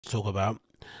talk about.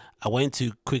 I wanted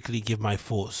to quickly give my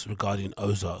thoughts regarding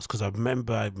Ozarks because I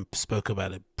remember I spoke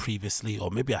about it previously,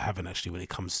 or maybe I haven't actually, when it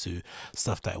comes to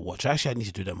stuff that I watch. Actually, I need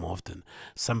to do that more often.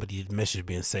 Somebody did message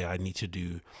me and say I need to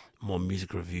do more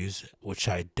music reviews, which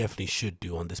I definitely should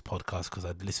do on this podcast because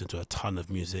I listen to a ton of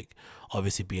music.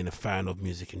 Obviously, being a fan of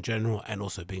music in general and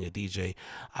also being a DJ,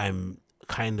 I'm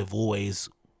kind of always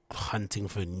hunting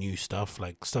for new stuff,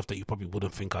 like stuff that you probably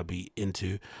wouldn't think I'd be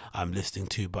into, I'm listening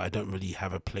to, but I don't really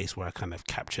have a place where I kind of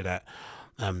capture that.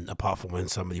 Apart from when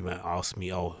somebody might ask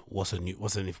me, "Oh, what's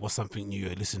something new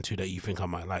you listen to that you think I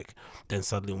might like?" Then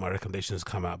suddenly all my recommendations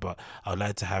come out. But I'd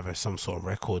like to have some sort of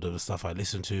record of the stuff I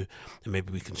listen to, and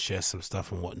maybe we can share some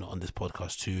stuff and whatnot on this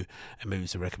podcast too, and maybe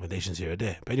some recommendations here or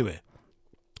there. But anyway,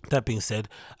 that being said,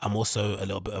 I'm also a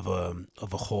little bit of a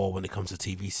whore when it comes to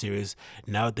TV series.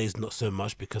 Nowadays, not so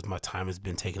much because my time has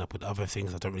been taken up with other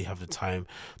things. I don't really have the time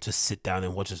to sit down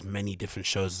and watch as many different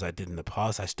shows as I did in the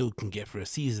past. I still can get through a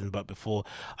season, but before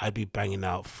I'd be banging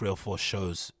out 3 or 4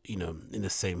 shows, in the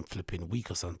same flipping week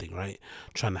or something, right?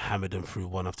 Trying to hammer them through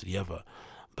one after the other.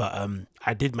 But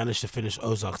I did manage to finish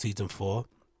Ozark season 4.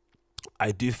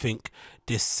 I do think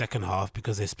this second half,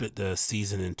 because they split the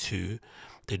season in two,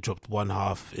 they dropped one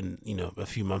half in a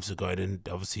few months ago, and then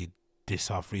obviously this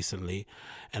half recently,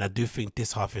 and I do think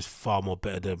this half is far more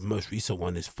better. The most recent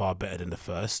one is far better than the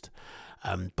first,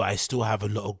 but I still have a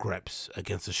lot of gripes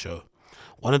against the show.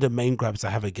 One of the main gripes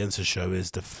I have against the show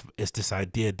is this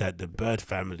idea that the Bird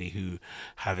family, who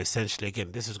have essentially,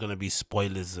 again, this is going to be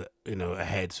spoilers,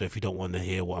 ahead. So if you don't want to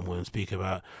hear what I'm going to speak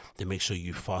about, then make sure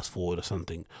you fast forward or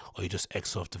something, or you just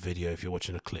X off the video if you're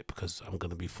watching a clip, because I'm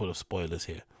going to be full of spoilers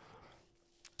here.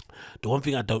 The one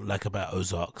thing I don't like about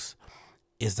Ozarks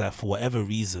is that for whatever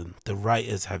reason, the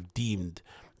writers have deemed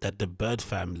that the Bird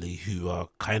family, who are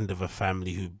kind of a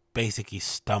family who basically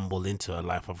stumble into a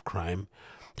life of crime,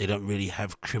 they don't really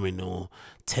have criminal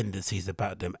tendencies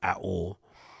about them at all.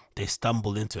 They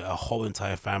stumble into a whole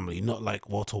entire family, not like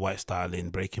Walter White style in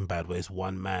Breaking Bad, where it's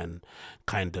one man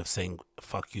kind of saying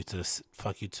 "fuck you" to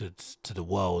fuck you to the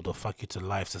world, or "fuck you" to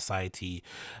life, society,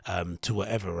 to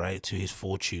whatever, right? To his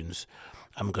fortunes.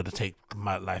 I'm gonna take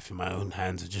my life in my own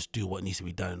hands and just do what needs to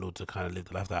be done in order to kind of live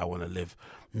the life that I want to live.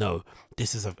 No,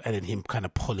 this is and then him kind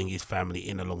of pulling his family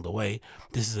in along the way.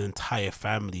 This is an entire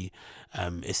family,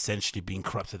 essentially being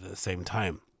corrupted at the same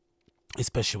time,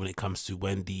 especially when it comes to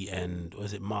Wendy and,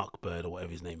 was it Mark Bird or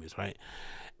whatever his name is, right?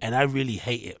 And I really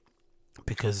hate it,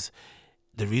 because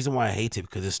the reason why I hate it,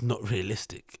 because it's not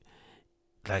realistic.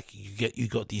 Like, you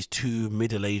got these two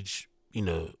middle-aged,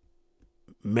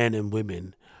 men and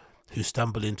women who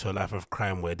stumble into a life of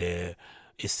crime where they're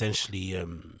essentially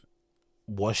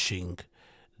washing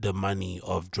the money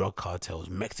of drug cartels,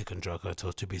 Mexican drug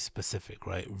cartels to be specific,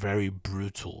 right? Very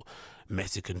brutal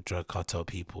Mexican drug cartel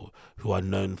people who are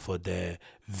known for their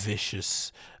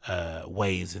vicious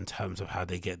ways in terms of how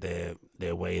they get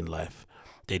their way in life.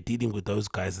 They're dealing with those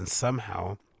guys, and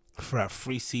somehow throughout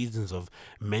 3 seasons of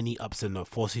many ups and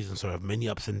 4 seasons, sorry, of many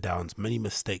ups and downs, many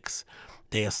mistakes,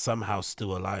 they are somehow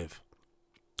still alive.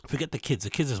 Forget the kids.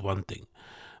 The kids is one thing,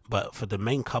 but for the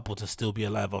main couple to still be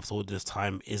alive after all this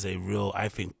time is a real, I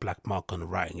think, black mark on the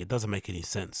writing. It doesn't make any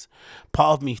sense.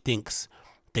 Part of me thinks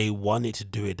they wanted to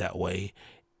do it that way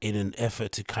in an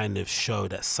effort to kind of show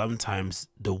that sometimes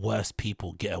the worst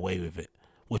people get away with it,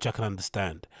 which I can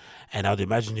understand. And I'd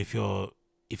imagine if you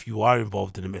are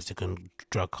involved in a Mexican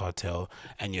drug cartel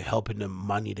and you're helping them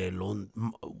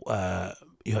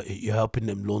you're helping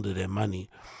them launder their money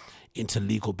into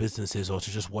legal businesses, or to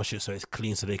just wash it so it's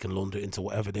clean so they can launder it into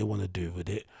whatever they want to do with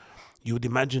it, you would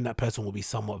imagine that person will be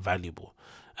somewhat valuable.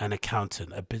 An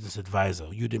accountant, a business advisor,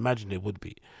 you'd imagine they would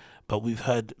be. But we've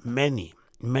heard many,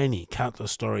 many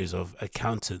countless stories of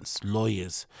accountants,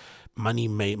 lawyers, money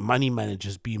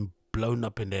managers being blown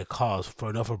up in their cars,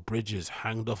 thrown off of bridges,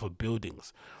 hanged off of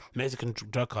buildings. Mexican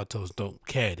drug cartels don't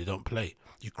care, they don't play.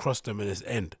 You cross them and it's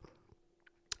end.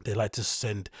 They like to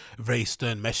send very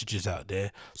stern messages out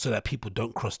there so that people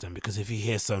don't cross them, because if you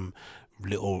hear some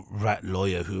little rat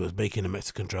lawyer who was making a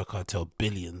Mexican drug cartel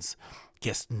billions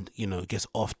gets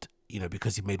off,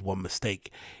 because he made one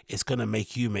mistake, it's gonna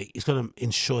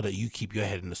ensure that you keep your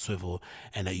head in the swivel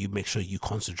and that you make sure you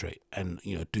concentrate and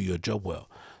do your job well.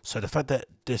 So the fact that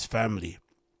this family,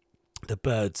 the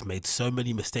Birds, made so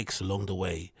many mistakes along the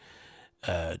way,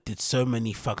 did so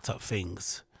many fucked up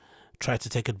things, tried to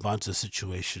take advantage of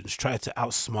situations, tried to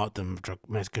outsmart them,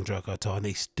 Mexican drug cartel, and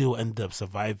they still ended up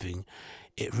surviving.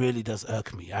 It really does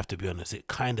irk me, I have to be honest. It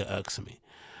kind of irks me.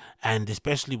 And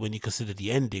especially when you consider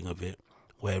the ending of it,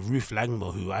 where Ruth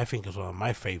Langmore, who I think is one of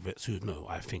my favorites,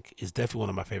 I think is definitely one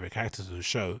of my favorite characters of the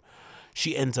show,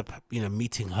 she ends up,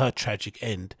 meeting her tragic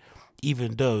end,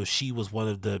 even though she was one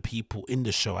of the people in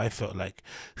the show, I felt like,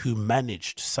 who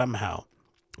managed somehow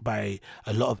by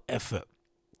a lot of effort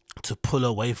to pull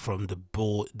away from the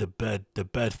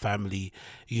bird family,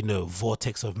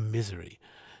 vortex of misery.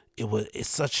 It's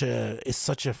such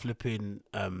a flipping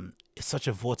it's such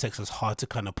a vortex that's hard to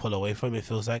kind of pull away from. It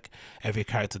feels like every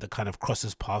character that kind of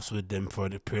crosses paths with them for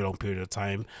a pretty long period of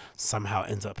time somehow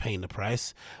ends up paying the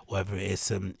price, whether it's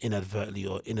inadvertently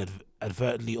or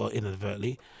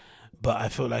inadvertently. But I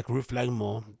feel like Ruth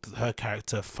Langmore, her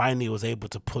character, finally was able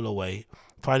to pull away,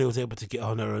 finally was able to get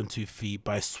on her own 2 feet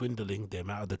by swindling them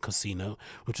out of the casino,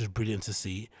 which was brilliant to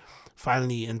see.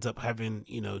 Finally ends up having,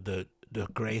 the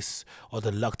grace or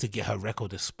the luck to get her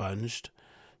record expunged.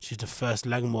 She's the first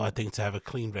Langmore, I think, to have a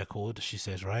clean record, she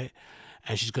says, right?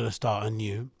 And she's going to start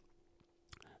anew.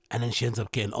 And then she ends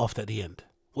up getting offed at the end,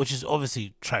 which is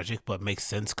obviously tragic, but makes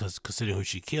sense because considering who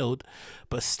she killed.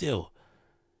 But still,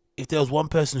 if there was one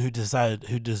person who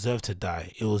deserved to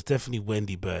die, it was definitely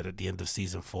Wendy Bird at the end of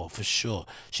season 4, for sure.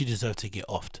 She deserved to get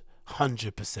offed,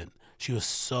 100%. She was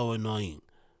so annoying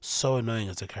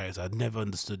as a character. I'd never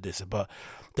understood this, but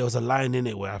there was a line in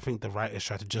it where I think the writers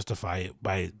tried to justify it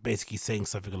by basically saying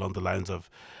something along the lines of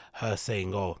her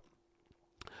saying, "Oh,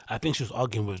 I think she was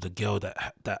arguing with the girl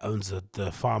that owns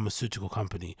the pharmaceutical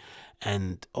company,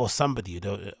 and or somebody.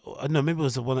 No, maybe it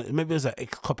was maybe it was an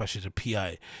ex-cop, actually, the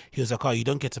PI. He was like, "Oh, you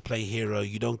don't get to play hero.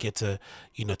 You don't get to,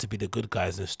 to be the good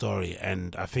guys in the story."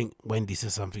 And I think Wendy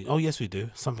says something. Oh, yes, we do.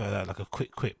 Something like that, like a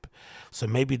quick quip. So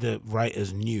maybe the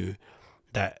writers knew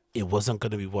that it wasn't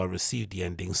going to be well received, the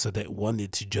ending, so they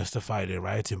wanted to justify their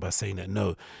writing by saying that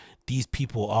no, these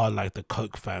people are like the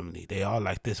Koch family, they are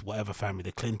like this whatever family,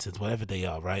 the Clintons, whatever they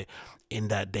are, right? In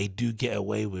that they do get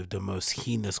away with the most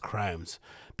heinous crimes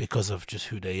because of just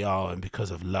who they are and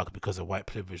because of luck, because of white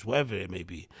privilege, whatever it may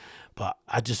be. But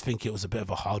I just think it was a bit of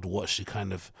a hard watch to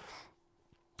kind of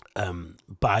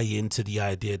buy into the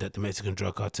idea that the Mexican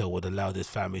drug cartel would allow this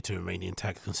family to remain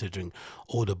intact, considering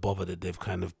all the bother that they've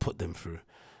kind of put them through.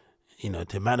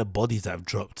 The amount of bodies that have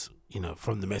dropped,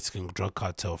 from the Mexican drug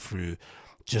cartel through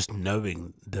just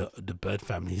knowing the Bird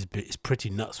family is pretty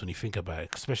nuts when you think about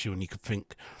it, especially when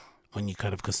you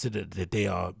kind of consider that they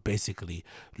are basically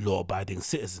law-abiding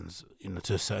citizens,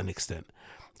 to a certain extent.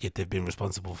 Yet they've been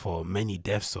responsible for many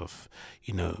deaths of,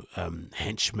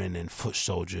 henchmen and foot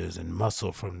soldiers and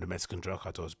muscle from the Mexican drug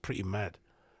cartel. It's pretty mad.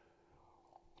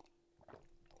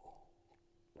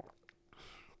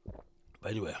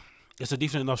 But anyway, it's a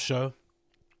decent enough show.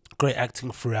 Great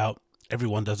acting throughout.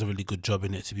 Everyone does a really good job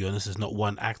in it, to be honest. There's not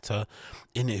one actor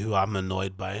in it who I'm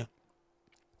annoyed by.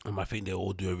 I think they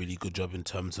all do a really good job in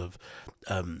terms of,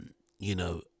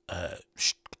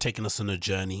 taking us on a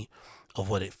journey of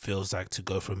what it feels like to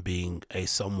go from being a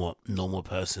somewhat normal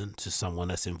person to someone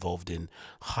that's involved in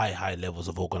high levels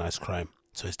of organized crime.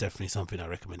 So it's definitely something I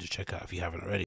recommend you check out if you haven't already.